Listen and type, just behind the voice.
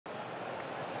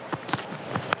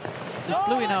Does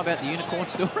Blewy know about the unicorn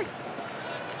story?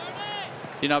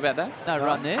 You know about that? No,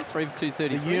 run there, 3 for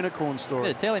 233. The unicorn story.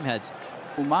 Yeah, tell him, Hads.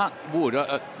 Well, Mark Wood,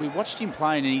 we watched him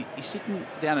playing, and he's sitting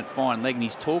down at fine leg, and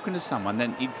he's talking to someone.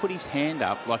 Then he'd put his hand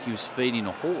up like he was feeding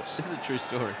a horse. This is a true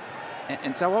story.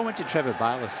 And so I went to Trevor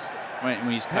Bayliss when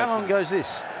he's coaching. How long ago is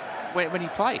this? When he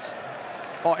plays.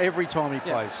 Oh, every time he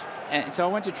plays. And so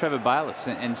I went to Trevor Bayliss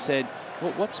and said,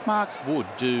 well, what's Mark Wood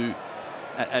do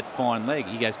at fine leg?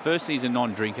 He goes, first he's a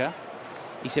non-drinker.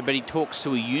 He said, but he talks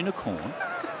to a unicorn.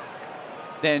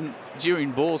 Then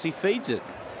during balls, he feeds it.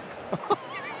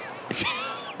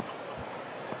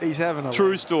 He's having a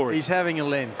true story. He's having a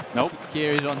lend. Nope.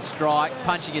 Carey's on strike,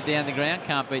 punching it down the ground.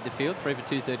 Can't beat the field. 3 for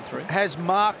 233. Has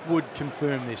Mark Wood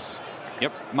confirmed this?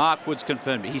 Yep. Mark Wood's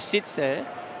confirmed it. He sits there,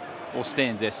 or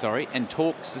stands there, sorry, and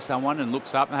talks to someone and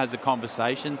looks up and has a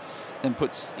conversation, then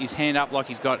puts his hand up like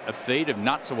he's got a feed of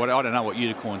nuts or what. I don't know what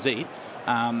unicorns eat.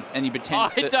 And he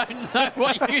pretends I don't know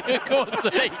what unicorns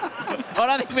eat. I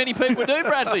don't think many people do,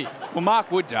 Bradley. Well,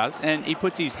 Mark Wood does, and he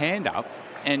puts his hand up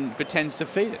and pretends to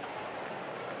feed it.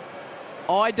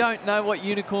 I don't know what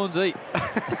unicorns eat.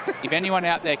 If anyone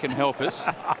out there can help us.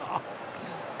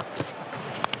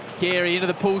 Carey into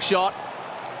the pull shot.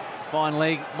 Fine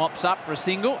leg mops up for a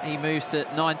single. He moves to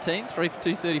 19, 3 for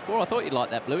 234. I thought you'd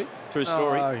like that, Blewy. True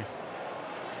story. Oh.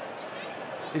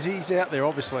 He's out there,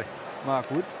 obviously,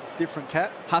 Mark Wood. Different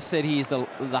cat. Huss said he is the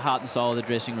heart and soul of the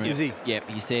dressing room. Is he? Yep,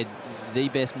 he said the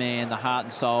best man, the heart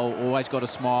and soul, always got a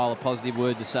smile, a positive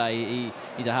word to say.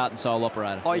 He's a heart and soul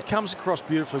operator. Oh, he comes across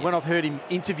beautifully. When I've heard him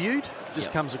interviewed,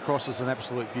 just comes across as an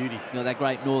absolute beauty. You know, that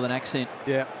great northern accent.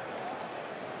 Yeah.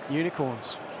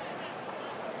 Unicorns.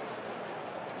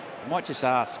 I might just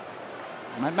ask,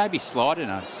 maybe Slider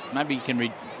knows. Maybe he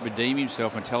can redeem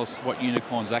himself and tell us what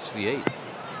unicorns actually eat.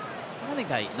 I don't think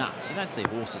they eat nuts. You don't see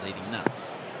horses eating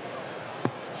nuts.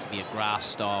 Be a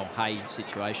grass-style hay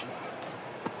situation.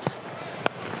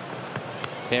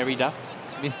 Fairy dust.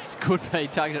 Smith could be,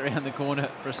 tugs it around the corner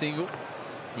for a single.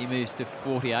 He moves to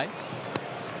 48.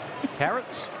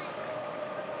 Carrots?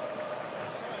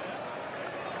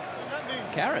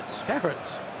 Carrots?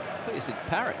 Carrots. I thought you said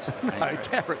parrots. No,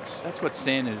 carrots. That's what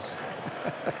Santa's...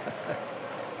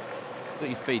 what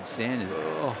you feed Santa's.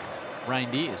 Oh.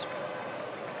 Reindeers.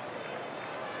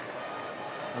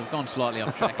 We've gone slightly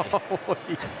off track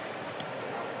here.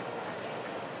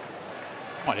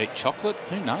 Might eat chocolate.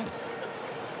 Who knows?